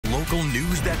Local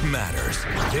news that matters.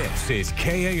 This is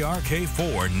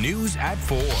KARK4 News at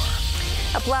 4.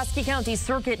 A Pulaski County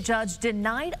Circuit judge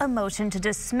denied a motion to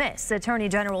dismiss Attorney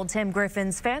General Tim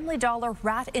Griffin's Family Dollar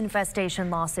rat infestation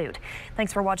lawsuit.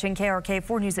 Thanks for watching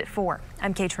KARK4 News at 4.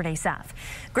 I'm Kate Saf.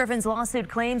 Griffin's lawsuit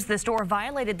claims the store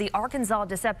violated the Arkansas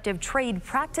Deceptive Trade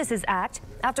Practices Act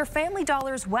after Family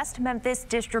Dollar's West Memphis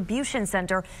distribution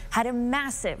center had a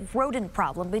massive rodent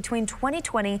problem between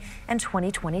 2020 and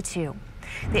 2022.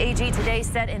 The AG today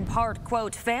said in part,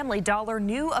 quote, Family Dollar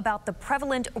knew about the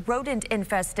prevalent rodent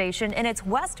infestation in its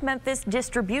West Memphis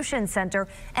distribution center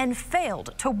and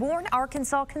failed to warn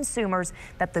Arkansas consumers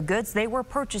that the goods they were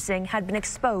purchasing had been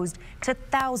exposed to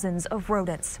thousands of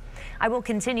rodents. I will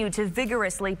continue to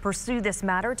vigorously pursue this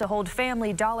matter to hold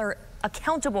Family Dollar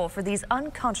accountable for these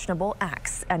unconscionable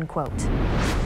acts, end quote.